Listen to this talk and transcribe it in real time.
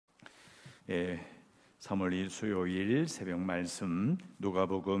3월 2일 수요일 새벽 말씀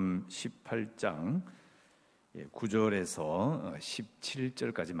누가복음 18장 9절에서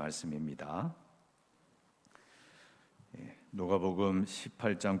 17절까지 말씀입니다. 누가복음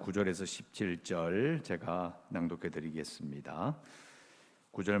 18장 9절에서 17절 제가 낭독해 드리겠습니다.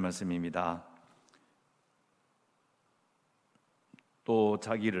 9절 말씀입니다. 또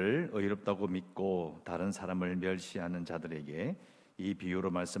자기를 의롭다고 믿고 다른 사람을 멸시하는 자들에게 이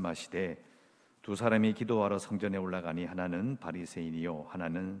비유로 말씀하시되 두 사람이 기도하러 성전에 올라가니 하나는 바리새인이요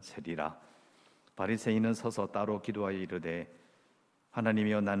하나는 세리라. 바리새인은 서서 따로 기도하여 이르되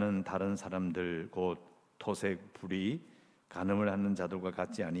하나님이여 나는 다른 사람들 곧 토색 불의 간음을 하는 자들과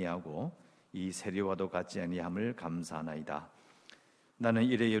같지 아니하고 이 세리와도 같지 아니함을 감사하나이다. 나는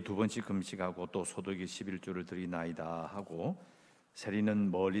일회에 2번씩 금식하고 또 소득의 11조를 드리나이다 하고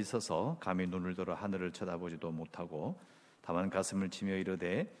세리는 멀리 서서 감히 눈을 들어 하늘을 쳐다보지도 못하고 다만 가슴을 치며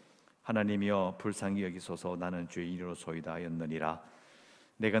이르되 하나님이여 불쌍히 여기소서 나는 죄인으로소이다 하였느니라.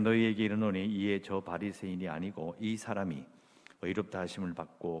 내가 너희에게 이르노니 이에 저 바리새인이 아니고 이 사람이 의롭다 하심을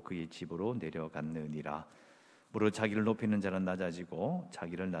받고 그의 집으로 내려갔느니라. 무릇 자기를 높이는 자는 낮아지고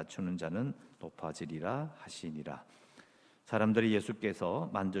자기를 낮추는 자는 높아지리라 하시니라. 사람들이 예수께서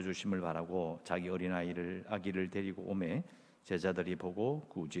만져주심을 바라고 자기 아기를 데리고 오매 제자들이 보고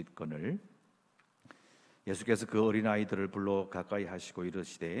꾸짖거늘 예수께서 그 어린아이들을 불러 가까이 하시고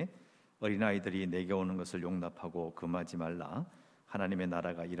이르시되 어린아이들이 내게 오는 것을 용납하고 금하지 말라. 하나님의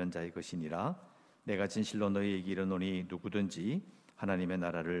나라가 이런 자의 것이니라. 내가 진실로 너희에게 이르노니 누구든지 하나님의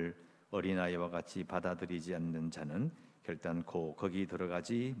나라를 어린아이와 같이 받아들이지 않는 자는 결단코 거기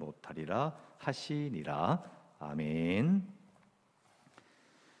들어가지 못하리라 하시니라. 아멘.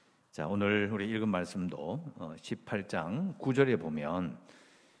 자, 오늘 우리 읽은 말씀도 18장 9절에 보면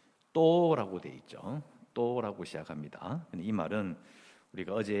또라고 돼 있죠. 또라고 시작합니다. 이 말은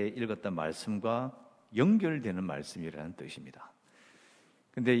우리가 어제 읽었던 말씀과 연결되는 말씀이라는 뜻입니다.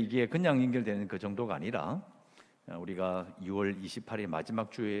 근데 이게 그냥 연결되는 그 정도가 아니라 우리가 6월 28일 마지막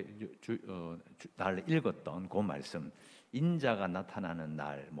날 읽었던 그 말씀 인자가 나타나는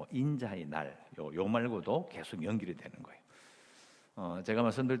날, 인자의 날, 요 말고도 계속 연결이 되는 거예요. 제가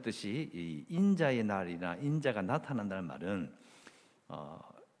말씀드렸듯이 이 인자의 날이나 인자가 나타난다는 말은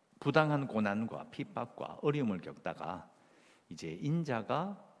부당한 고난과 핍박과 어려움을 겪다가 이제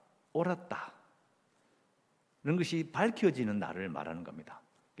인자가 옳았다 이런 것이 밝혀지는 날을 말하는 겁니다.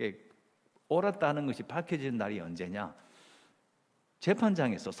 옳았다는 것이 밝혀지는 날이 언제냐?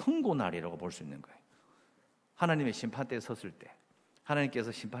 재판장에서 선고 날이라고 볼 수 있는 거예요. 하나님의 심판대에 섰을 때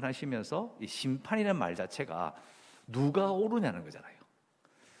하나님께서 심판하시면서 이 심판이라는 말 자체가 누가 옳으냐는 거잖아요.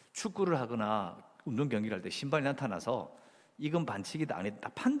 축구를 하거나 운동 경기를 할 때 심판이 나타나서 이건 반칙이다 아니다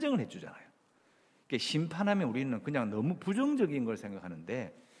판정을 해주잖아요. 심판하면 우리는 그냥 너무 부정적인 걸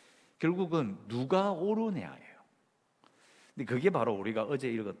생각하는데 결국은 누가 옳으냐예요. 근데 그게 바로 우리가 어제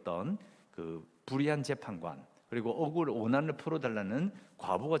읽었던 그 불의한 재판관 그리고 원한을 풀어달라는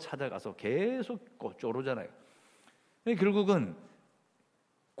과부가 찾아가서 계속 쪼르잖아요. 결국은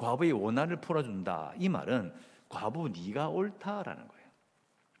과부의 원한을 풀어준다 이 말은 과부 네가 옳다라는 거예요.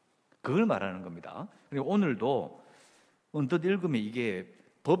 그걸 말하는 겁니다. 그리고 오늘도 언뜻 읽으면 이게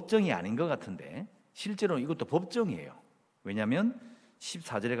법정이 아닌 것 같은데 실제로 이것도 법정이에요. 왜냐하면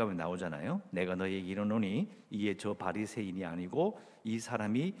 14절에 가면 나오잖아요. 내가 너희에게 이르노니 이에 저 바리새인이 아니고 이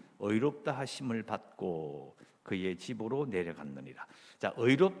사람이 의롭다 하심을 받고 그의 집으로 내려갔느니라. 자,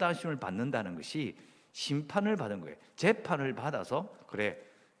 의롭다 하심을 받는다는 것이 심판을 받은 거예요. 재판을 받아서 그래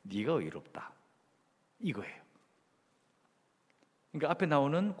네가 의롭다 이거예요. 그러니까 앞에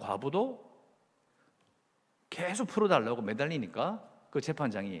나오는 과부도 계속 풀어달라고 매달리니까 그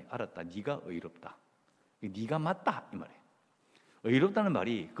재판장이 알았다. 네가 의롭다. 네가 맞다 이 말이에요. 의롭다는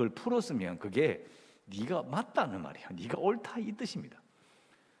말이 그걸 풀었으면 그게 네가 맞다는 말이에요. 네가 옳다 이 뜻입니다.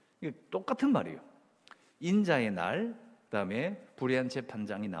 이게 똑같은 말이에요. 인자의 날, 그다음에 불의한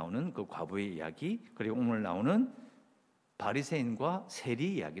재판장이 나오는 그 과부의 이야기, 그리고 오늘 나오는 바리새인과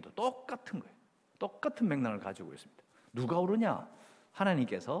세리 이야기도 똑같은 거예요. 똑같은 맥락을 가지고 있습니다. 누가 옳으냐?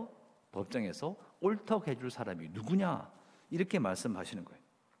 하나님께서 법정에서 옳다고 해줄 사람이 누구냐? 이렇게 말씀하시는 거예요.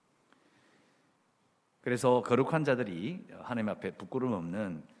 그래서 거룩한 자들이 하나님 앞에 부끄러움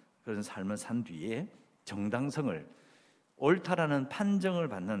없는 그런 삶을 산 뒤에 정당성을 옳다라는 판정을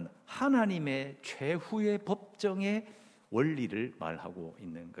받는 하나님의 최후의 법정의 원리를 말하고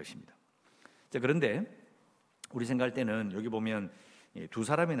있는 것입니다. 자, 그런데 우리 생각할 때는 여기 보면 두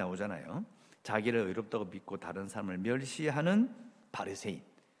사람이 나오잖아요. 자기를 의롭다고 믿고 다른 사람을 멸시하는 바리새인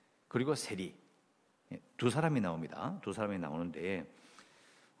그리고 세리 두 사람이 나옵니다. 두 사람이 나오는데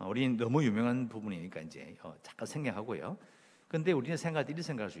우리는 너무 유명한 부분이니까 이제 잠깐 생략하고요. 근데 우리는 이렇게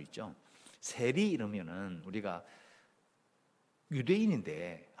생각할 수 있죠. 세리 이러면은 우리가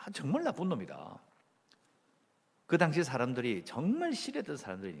유대인인데 정말 나쁜 놈이다. 그 당시 사람들이 정말 싫어했던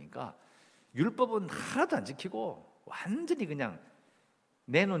사람들이니까 율법은 하나도 안 지키고 완전히 그냥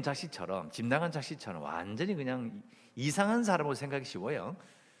내놓은 자식처럼, 집 나간 자식처럼 완전히 그냥 이상한 사람으로 생각이 쉬워요.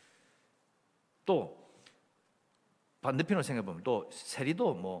 또 반대편으로 생각해보면 또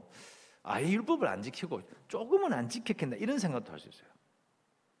세리도 뭐 아예 율법을 안 지키고 조금은 안 지켰겠나 이런 생각도 할 수 있어요.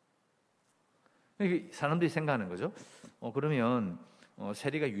 사람들이 생각하는 거죠. 그러면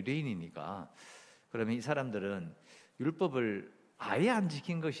세리가 유대인이니까 그러면 이 사람들은 율법을 아예 안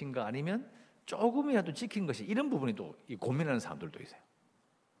지킨 것인가 아니면 조금이라도 지킨 것이 이런 부분이 또 고민하는 사람들도 있어요.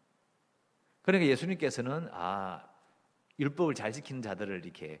 그러니까 예수님께서는 율법을 잘 지키는 자들을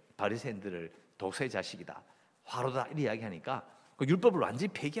이렇게 바리새인들을 독사의 자식이다, 화로다 이렇게 이야기하니까 그 율법을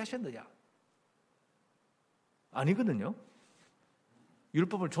완전히 폐기하셨느냐? 아니거든요.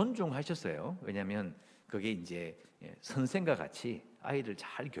 율법을 존중하셨어요. 왜냐하면 그게 이제 선생과 같이 아이를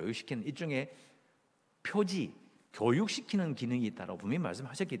잘 교육시키는 일종의 표지, 교육시키는 기능이 있다고 분명히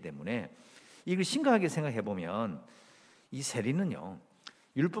말씀하셨기 때문에 이걸 심각하게 생각해 보면 이 세리는요,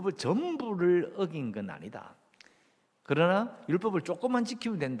 율법을 전부를 어긴 건 아니다. 그러나 율법을 조금만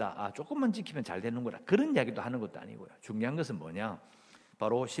지키면 된다. 조금만 지키면 잘 되는 거라. 그런 이야기도 하는 것도 아니고요. 중요한 것은 뭐냐?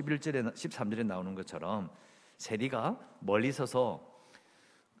 바로 11절에 13절에 나오는 것처럼 세리가 멀리 서서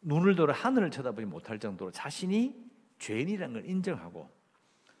눈을 돌아 하늘을 쳐다보지 못할 정도로 자신이 죄인이라는 걸 인정하고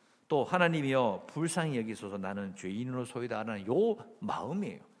또 하나님이여 불쌍히 여기소서 나는 죄인으로소이다라는 요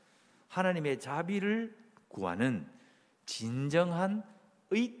마음이에요. 하나님의 자비를 구하는 진정한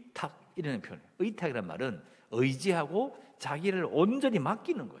의탁이라는 표현. 의탁이란 말은 의지하고 자기를 온전히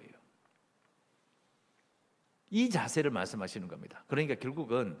맡기는 거예요. 이 자세를 말씀하시는 겁니다. 그러니까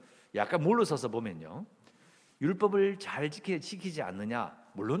결국은 약간 물러서서 보면요, 율법을 잘 지키지 않느냐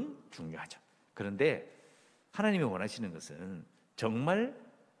물론 중요하죠. 그런데 하나님이 원하시는 것은 정말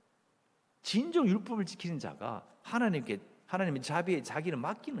진정 율법을 지키는 자가 하나님의 자비에 자기를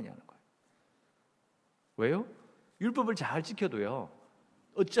맡기느냐는 거예요. 왜요? 율법을 잘 지켜도요,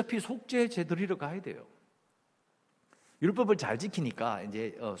 어차피 속죄 제도리로 가야 돼요. 율법을 잘 지키니까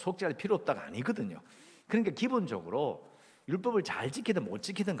이제 속죄할 필요 없다가 아니거든요. 그러니까 기본적으로 율법을 잘 지키든 못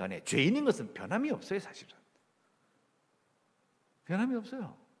지키든 간에 죄인인 것은 변함이 없어요. 사실은 변함이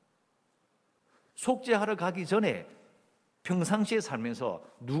없어요. 속죄하러 가기 전에 평상시에 살면서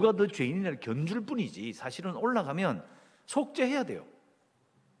누가 더 죄인이냐를 견줄 뿐이지 사실은 올라가면 속죄해야 돼요.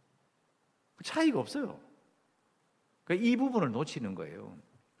 차이가 없어요. 그러니까 이 부분을 놓치는 거예요.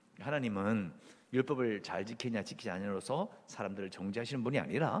 하나님은 율법을 잘 지키냐 지키지 않냐로서 사람들을 정죄하시는 분이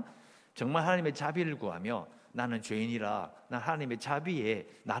아니라 정말 하나님의 자비를 구하며 나는 죄인이라 난 하나님의 자비에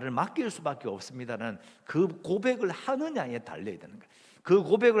나를 맡길 수밖에 없습니다라는 그 고백을 하느냐에 달려야 되는 거예요. 그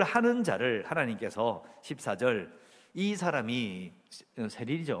고백을 하는 자를 하나님께서 14절 이 사람이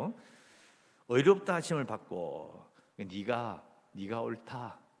세리죠. 의롭다 하심을 받고 네가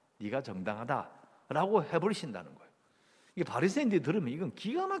옳다, 네가 정당하다라고 해버리신다는 거예요. 이게 바리새인들이 들으면 이건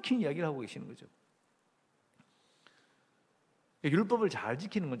기가 막힌 이야기를 하고 계시는 거죠. 율법을 잘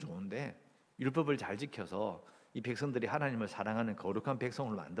지키는 건 좋은데 율법을 잘 지켜서 이 백성들이 하나님을 사랑하는 거룩한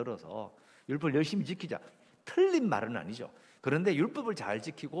백성을 만들어서 율법을 열심히 지키자, 틀린 말은 아니죠. 그런데 율법을 잘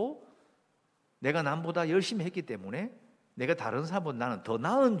지키고 내가 남보다 열심히 했기 때문에 내가 다른 사람보다 나는 더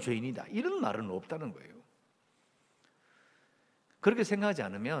나은 죄인이다, 이런 말은 없다는 거예요. 그렇게 생각하지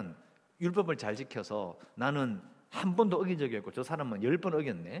않으면 율법을 잘 지켜서 나는 한 번도 어긴 적이 없고 저 사람은 10번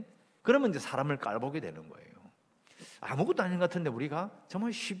어겼네, 그러면 이제 사람을 깔보게 되는 거예요. 아무것도 아닌 것 같은데 우리가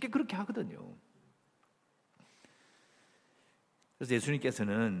정말 쉽게 그렇게 하거든요. 그래서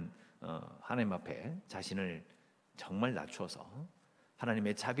예수님께서는 하나님 앞에 자신을 정말 낮춰서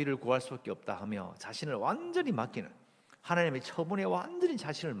하나님의 자비를 구할 수밖에 없다 하며 자신을 완전히 맡기는, 하나님의 처분에 완전히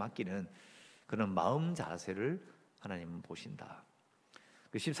자신을 맡기는 그런 마음 자세를 하나님은 보신다.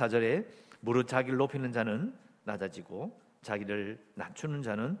 그 14절에 무릇 자기를 높이는 자는 낮아지고 자기를 낮추는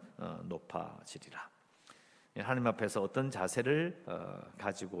자는 높아지리라. 하나님 앞에서 어떤 자세를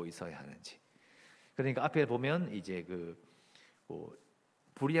가지고 있어야 하는지. 그러니까 앞에 보면 이제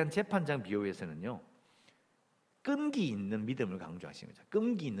불의한 재판장 비유에서는요, 끈기 있는 믿음을 강조하시는 거죠.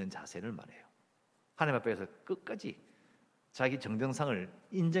 끈기 있는 자세를 말해요. 하나님 앞에서 끝까지 자기 정정성을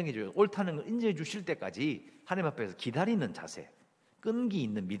인정해줘요. 옳다는 걸 인정해 주실 때까지 하나님 앞에서 기다리는 자세, 끈기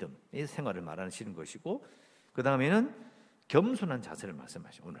있는 믿음, 이 생활을 말하시는 것이고, 그 다음에는 겸손한 자세를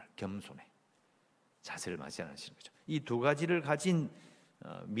말씀하시죠. 오늘 겸손해 자세를 말씀하시는 거죠. 이 두 가지를 가진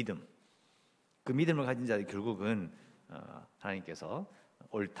믿음, 그 믿음을 가진 자들이 결국은 하나님께서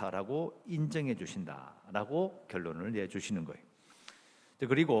옳다라고 인정해 주신다라고 결론을 내주시는 거예요.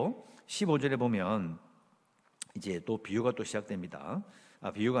 그리고 15절에 보면 이제 또 비유가 또 시작됩니다.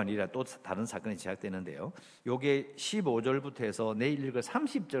 비유가 아니라 또 다른 사건이 시작되는데요. 요게 15절부터 해서 내일 읽을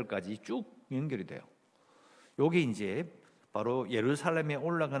 30절까지 쭉 연결이 돼요. 요게 이제 바로 예루살렘에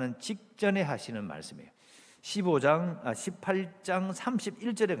올라가는 직전에 하시는 말씀이에요. 18장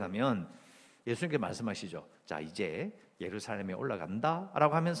 31절에 가면 예수님께 말씀하시죠. 자, 이제 예루살렘에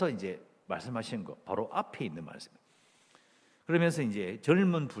올라간다라고 하면서 이제 말씀하시는 거 바로 앞에 있는 말씀이에요. 그러면서 이제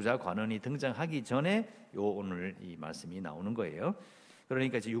젊은 부자 관원이 등장하기 전에 요 오늘 이 말씀이 나오는 거예요.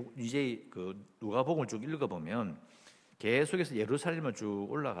 그러니까 이제 그 누가복음을 쭉 읽어보면 계속해서 예루살렘을 쭉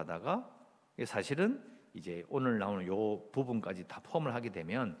올라가다가 사실은 이제 오늘 나오는 요 부분까지 다 포함을 하게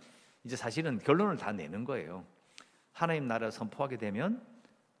되면 이제 사실은 결론을 다 내는 거예요. 하나님 나라를 선포하게 되면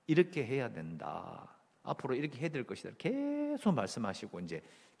이렇게 해야 된다. 앞으로 이렇게 해야 될 것이다. 계속 말씀하시고 이제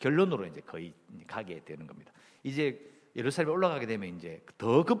결론으로 이제 거의 가게 되는 겁니다. 이제 예루살렘에 올라가게 되면 이제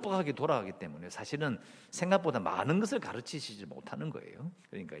더 급박하게 돌아가기 때문에 사실은 생각보다 많은 것을 가르치시지 못하는 거예요.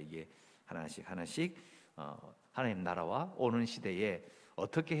 그러니까 이게 하나씩 하나님 나라와 오는 시대에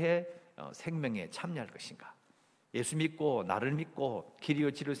어떻게 해 생명에 참여할 것인가. 예수 믿고 나를 믿고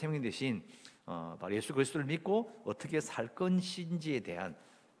길이요 진리요 생명 대신 바로 예수 그리스도를 믿고 어떻게 살 것인지에 대한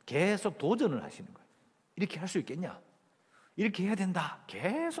계속 도전을 하시는 거예요. 이렇게 할 수 있겠냐? 이렇게 해야 된다.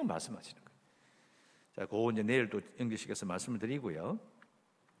 계속 말씀하시는 거예요. 자, 그거 이제 내일 또 연결시켜서 말씀을 드리고요.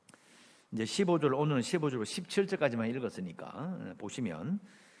 이제 15절 오늘은 15절부터 17절까지만 읽었으니까 보시면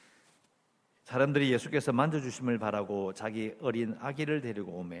사람들이 예수께서 만져주심을 바라고 자기 어린 아기를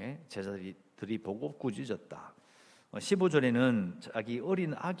데리고 오매 제자들이 보고 꾸짖었다. 15절에는 자기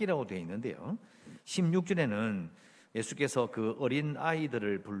어린 아기라고 되어 있는데요. 16절에는 예수께서 그 어린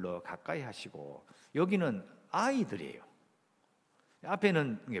아이들을 불러 가까이 하시고 여기는 아이들이에요.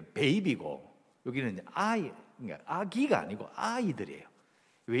 앞에는 베이비고 여기는 아이, 그러니까 아기가 아니고 아이들이에요.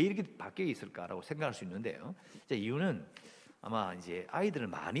 왜 이렇게 바뀌어 있을까라고 생각할 수 있는데요. 이유는 아마 이제 아이들을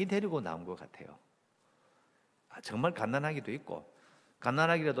많이 데리고 나온 것 같아요. 정말 갓난아기도 있고,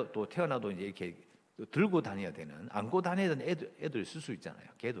 갓난아기라도 또 태어나도 이제 이렇게 들고 다녀야 되는, 안고 다녀야 되는 애들 있을 수 있잖아요.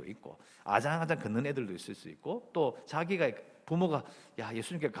 걔도 있고, 아장아장 걷는 애들도 있을 수 있고, 또 자기가 부모가 야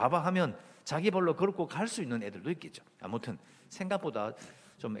예수님께 가봐 하면 자기 발로 걸고 갈 수 있는 애들도 있겠죠. 아무튼 생각보다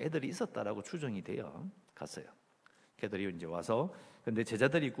좀 애들이 있었다라고 추정이 되어 갔어요. 걔들이 이제 와서 근데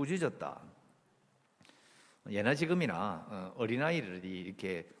제자들이 꾸짖었다. 예나 지금이나 어린아이들이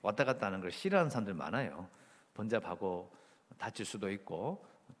이렇게 왔다 갔다 하는 걸 싫어하는 사람들 많아요. 번잡하고 다칠 수도 있고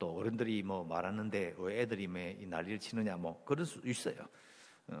또 어른들이 뭐 말하는데 왜 애들이 왜 이 난리를 치느냐 뭐 그럴 수 있어요.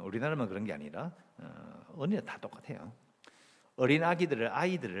 우리나라만 그런 게 아니라 어느 다 똑같아요. 어린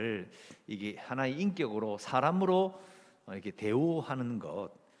아이들을 이게 하나의 인격으로 사람으로 이렇게 대우하는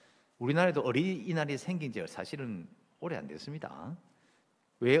것, 우리나라에도 어린이날이 생긴 지 사실은 오래 안 됐습니다.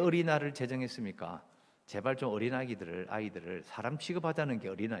 왜 어린이날을 제정했습니까? 제발 좀 아이들을 사람 취급하자는 게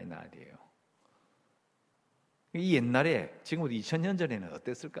어린이날이에요. 이 옛날에 지금부터 2000년 전에는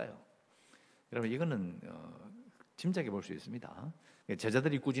어땠을까요? 여러분 이거는 짐작해 볼 수 있습니다.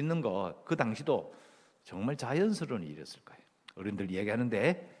 제자들이 꾸짖는 거 그 당시도 정말 자연스러운 일이었을 거예요. 어른들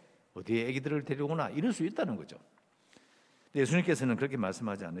이야기하는데 어디에 아기들을 데려오나 이럴 수 있다는 거죠. 예수님께서는 그렇게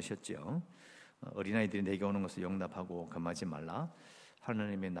말씀하지 않으셨죠. 어린아이들이 내게 오는 것을 용납하고 금하지 말라.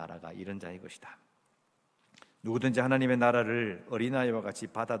 하나님의 나라가 이런 자의 것이다. 누구든지 하나님의 나라를 어린아이와 같이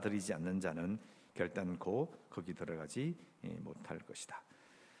받아들이지 않는 자는 결단코 거기 들어가지 못할 것이다.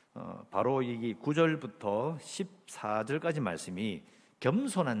 바로 이 9절부터 14절까지 말씀이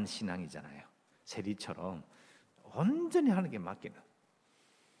겸손한 신앙이잖아요. 세리처럼 온전히 하나님께 맡기는,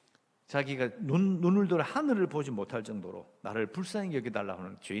 자기가 눈을 들어 하늘을 보지 못할 정도로 나를 불쌍히 여겨달라고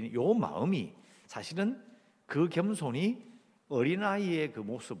하는 죄인의 요 마음이 사실은 그 겸손이 어린아이의 그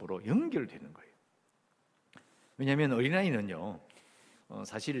모습으로 연결되는 거예요. 왜냐하면 어린아이는요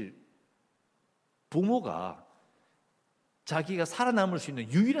사실 부모가 자기가 살아남을 수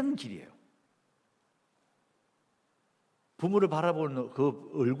있는 유일한 길이에요. 부모를 바라보는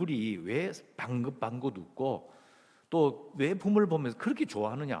그 얼굴이 왜 방긋방긋 웃고 또 왜 부모를 보면서 그렇게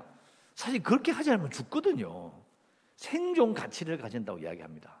좋아하느냐, 사실 그렇게 하지 않으면 죽거든요. 생존 가치를 가진다고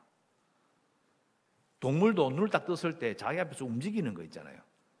이야기합니다. 동물도 눈을 딱 떴을 때 자기 앞에서 움직이는 거 있잖아요.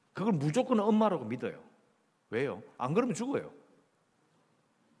 그걸 무조건 엄마라고 믿어요. 왜요? 안 그러면 죽어요.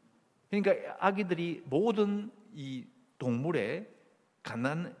 그러니까 아기들이 모든 이 동물의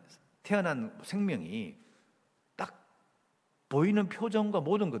태어난 생명이 딱 보이는 표정과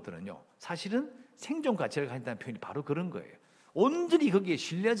모든 것들은요 사실은 생존 가치를 가진다는 표현이 바로 그런 거예요. 온전히 거기에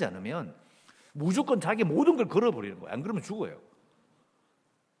신뢰하지 않으면 무조건 자기 모든 걸 걸어버리는 거예요. 안 그러면 죽어요.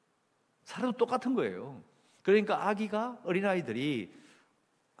 살아도 똑같은 거예요. 그러니까 아기가, 어린아이들이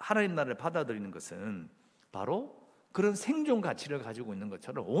하나님 나라를 받아들이는 것은 바로 그런 생존 가치를 가지고 있는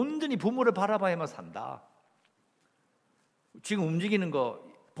것처럼 온전히 부모를 바라봐야만 산다. 지금 움직이는 거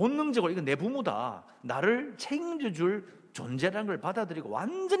본능적으로 이건 내 부모다, 나를 책임져 줄 존재라는 걸 받아들이고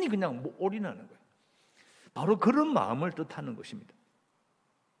완전히 그냥 올인하는 거예요. 바로 그런 마음을 뜻하는 것입니다.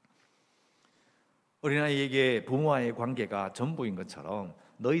 어린아이에게 부모와의 관계가 전부인 것처럼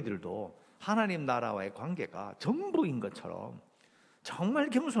너희들도 하나님 나라와의 관계가 전부인 것처럼 정말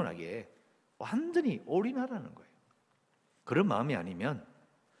겸손하게 완전히 올인하라는 거예요. 그런 마음이 아니면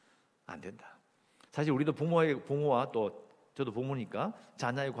안 된다. 사실 우리도 부모와 또 저도 부모니까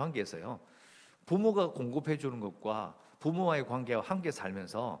자녀의 관계에서요, 부모가 공급해 주는 것과 부모와의 관계와 함께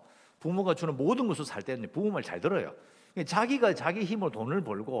살면서 부모가 주는 모든 것을 살 때는 부모 말 잘 들어요. 자기가 자기 힘으로 돈을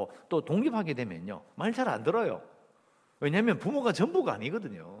벌고 또 독립하게 되면요, 말 잘 안 들어요. 왜냐하면 부모가 전부가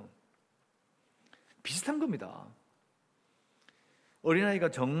아니거든요. 비슷한 겁니다. 어린아이가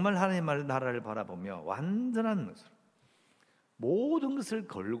정말 하나님의 나라를 바라보며 완전한 것으로 모든 것을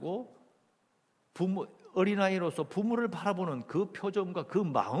걸고 어린아이로서 부모를 바라보는 그 표정과 그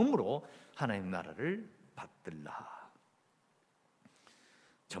마음으로 하나님 나라를 받들라.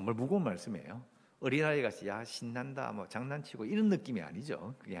 정말 무거운 말씀이에요. 어린아이가 야 신난다 뭐 장난치고 이런 느낌이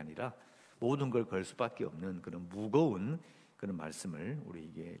아니죠. 그게 아니라 모든 걸 걸 수밖에 없는 그런 무거운 그런 말씀을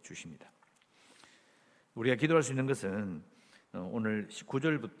우리에게 주십니다. 우리가 기도할 수 있는 것은 오늘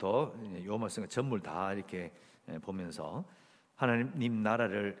 19절부터 요 말씀과 전물 다 이렇게 보면서 하나님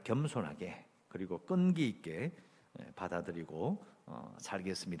나라를 겸손하게 그리고 끈기 있게 받아들이고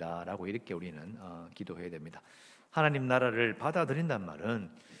살겠습니다라고 이렇게 우리는 기도해야 됩니다. 하나님 나라를 받아들인다는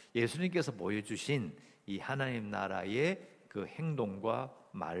말은 예수님께서 보여주신 이 하나님 나라의 그 행동과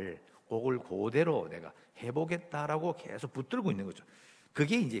말, 그걸 그대로 내가 해보겠다라고 계속 붙들고 있는 거죠.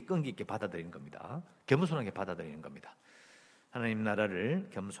 그게 이제 끈기 있게 받아들이는 겁니다. 겸손하게 받아들이는 겁니다. 하나님 나라를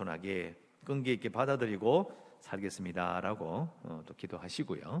겸손하게 끈기 있게 받아들이고 살겠습니다라고 또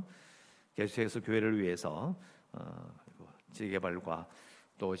기도하시고요. 계속해서 교회를 위해서 재개발과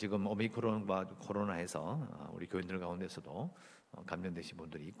또 지금 오미크론과 코로나에서 우리 교인들 가운데서도 감염되신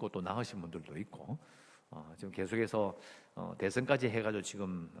분들이 있고 또 나으신 분들도 있고 지금 계속해서 대선까지 해가지고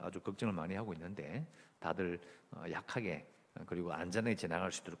지금 아주 걱정을 많이 하고 있는데 다들 약하게 그리고 안전하게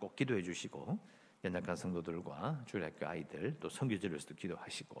지나갈 수 있도록 꼭 기도해 주시고 연약한 성도들과 주일학교 아이들 또 선교지를 위해서도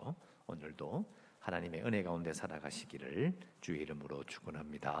기도하시고 오늘도 하나님의 은혜 가운데 살아가시기를 주의 이름으로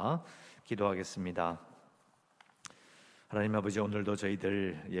축원합니다. 기도하겠습니다. 하나님 아버지, 오늘도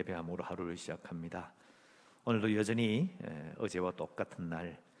저희들 예배함으로 하루를 시작합니다. 오늘도 여전히 어제와 똑같은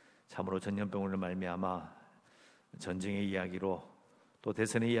날 참으로 전염병으로 말미암아 전쟁의 이야기로 또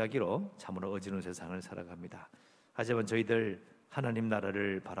대선의 이야기로 참으로 어지러운 세상을 살아갑니다. 하지만 저희들 하나님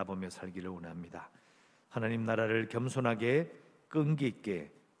나라를 바라보며 살기를 원합니다. 하나님 나라를 겸손하게 끈기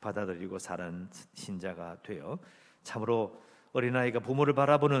있게 받아들이고 사는 신자가 되어 참으로 어린아이가 부모를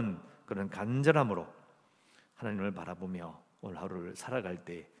바라보는 그런 간절함으로 하나님을 바라보며 오늘 하루를 살아갈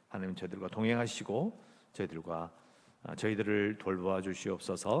때 하나님 저희들과 동행하시고 저희들을 돌보아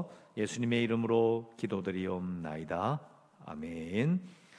주시옵소서. 예수님의 이름으로 기도드리옵나이다. 아멘.